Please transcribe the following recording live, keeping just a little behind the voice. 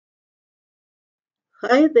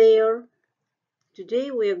Hi there! Today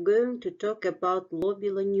we are going to talk about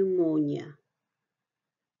lobular pneumonia.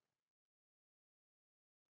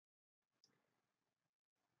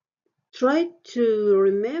 Try to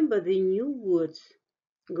remember the new words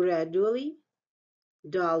gradually,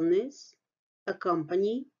 dullness,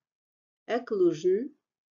 accompany, occlusion,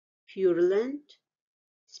 purulent,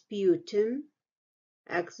 sputum,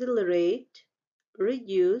 accelerate,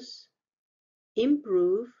 reduce,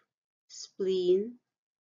 improve, spleen,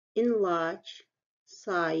 enlarge,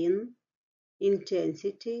 sign,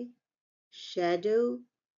 intensity, shadow,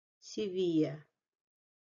 severe.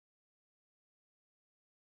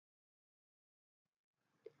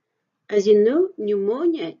 As you know,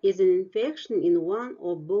 pneumonia is an infection in one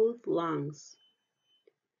or both lungs.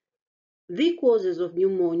 The causes of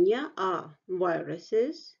pneumonia are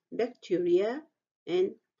viruses, bacteria,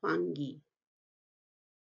 and fungi.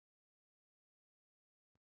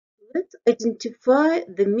 Let's identify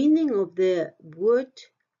the meaning of the word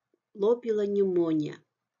lobular pneumonia.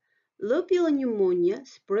 Lobular pneumonia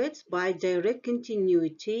spreads by direct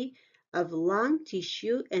continuity of lung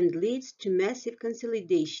tissue and leads to massive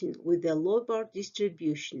consolidation with a lobar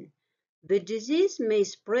distribution. The disease may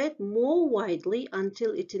spread more widely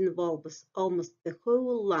until it involves almost the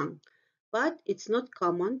whole lung, but it's not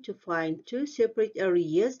common to find two separate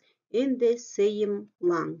areas in the same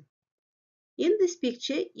lung. In this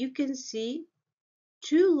picture, you can see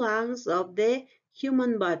two lungs of the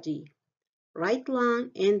human body, right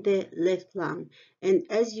lung and the left lung. And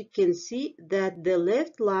as you can see that the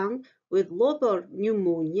left lung with lobar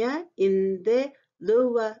pneumonia in the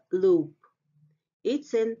lower lobe.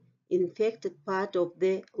 It's an infected part of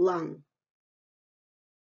the lung.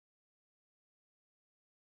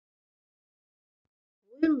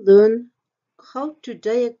 We'll learn how to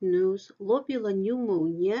diagnose lobular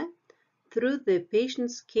pneumonia through the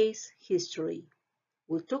patient's case history.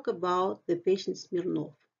 We'll talk about the patient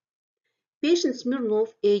Smirnov. Patient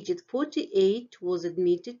Smirnov, aged 48, was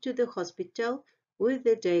admitted to the hospital with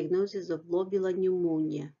the diagnosis of lobular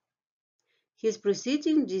pneumonia. His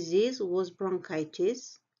preceding disease was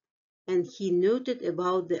bronchitis, and he noted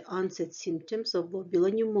about the onset symptoms of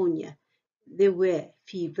lobular pneumonia. They were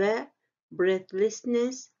fever,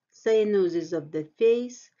 breathlessness, cyanosis of the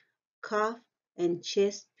face, cough, and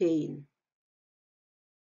chest pain.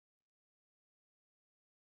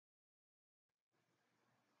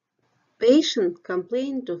 Patient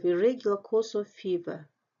complained of irregular course of fever,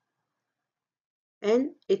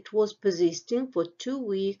 and it was persisting for 2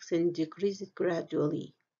 weeks and decreased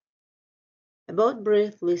gradually. About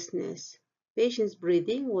breathlessness, patient's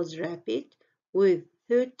breathing was rapid with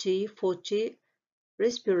 30-40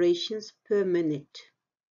 respirations per minute,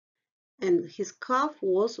 and his cough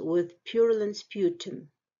was with purulent sputum.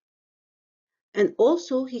 And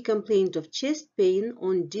also he complained of chest pain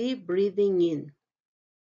on deep breathing in.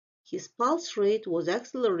 His pulse rate was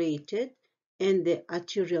accelerated and the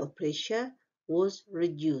arterial pressure was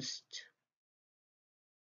reduced.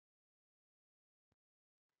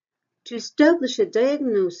 To establish a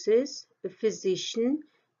diagnosis, a physician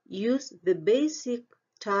used the basic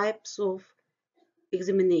types of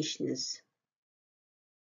examinations.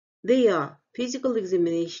 They are physical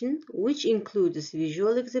examination, which includes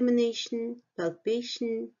visual examination,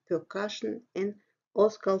 palpation, percussion, and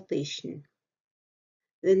auscultation.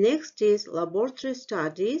 The next is laboratory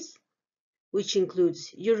studies, which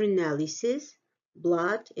includes urinalysis,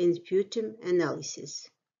 blood and sputum analysis,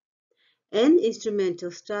 and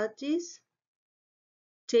instrumental studies,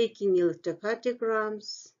 taking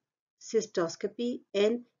electrocardiograms, cystoscopy,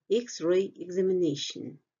 and X-ray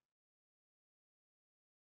examination.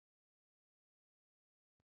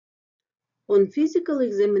 On physical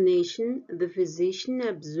examination, the physician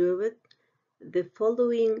observed the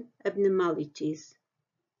following abnormalities.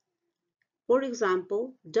 For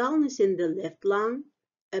example, dullness in the left lung,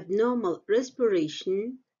 abnormal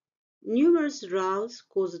respiration, numerous rows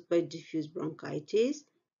caused by diffuse bronchitis,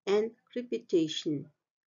 and crepitation.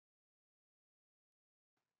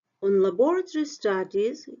 On laboratory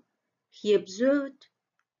studies, he observed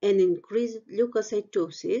an increased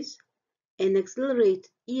leukocytosis, an accelerated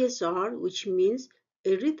ESR, which means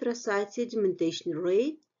erythrocyte sedimentation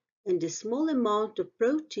rate, and a small amount of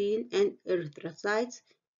protein and erythrocytes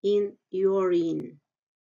in urine.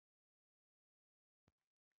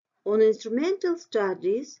 On instrumental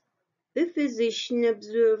studies, the physician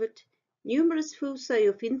observed numerous foci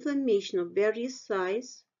of inflammation of various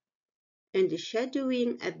sizes and a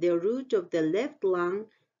shadowing at the root of the left lung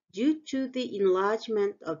due to the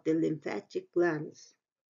enlargement of the lymphatic glands.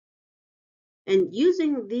 And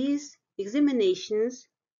using these examinations,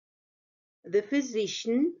 The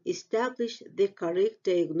physician established the correct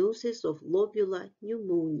diagnosis of lobular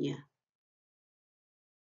pneumonia.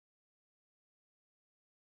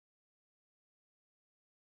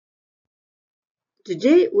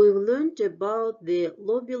 Today we've learned about the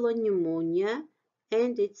lobular pneumonia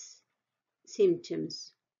and its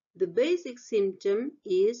symptoms. The basic symptom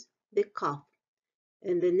is the cough,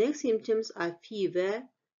 and the next symptoms are fever,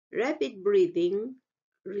 rapid breathing,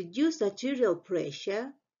 reduced arterial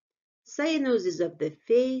pressure, cyanosis of the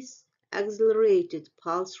face, accelerated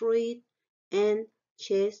pulse rate, and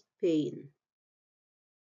chest pain.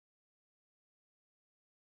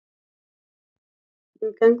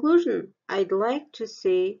 In conclusion, I'd like to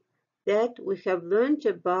say that we have learned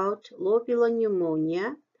about lobular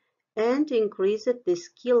pneumonia and increased the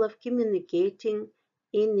skill of communicating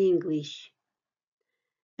in English.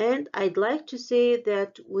 And I'd like to say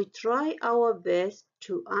that we try our best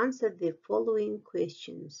to answer the following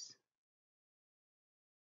questions.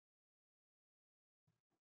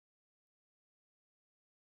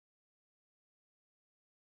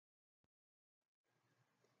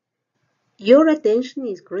 Your attention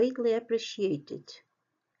is greatly appreciated.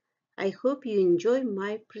 I hope you enjoy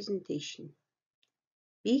my presentation.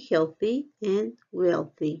 Be healthy and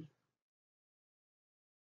wealthy.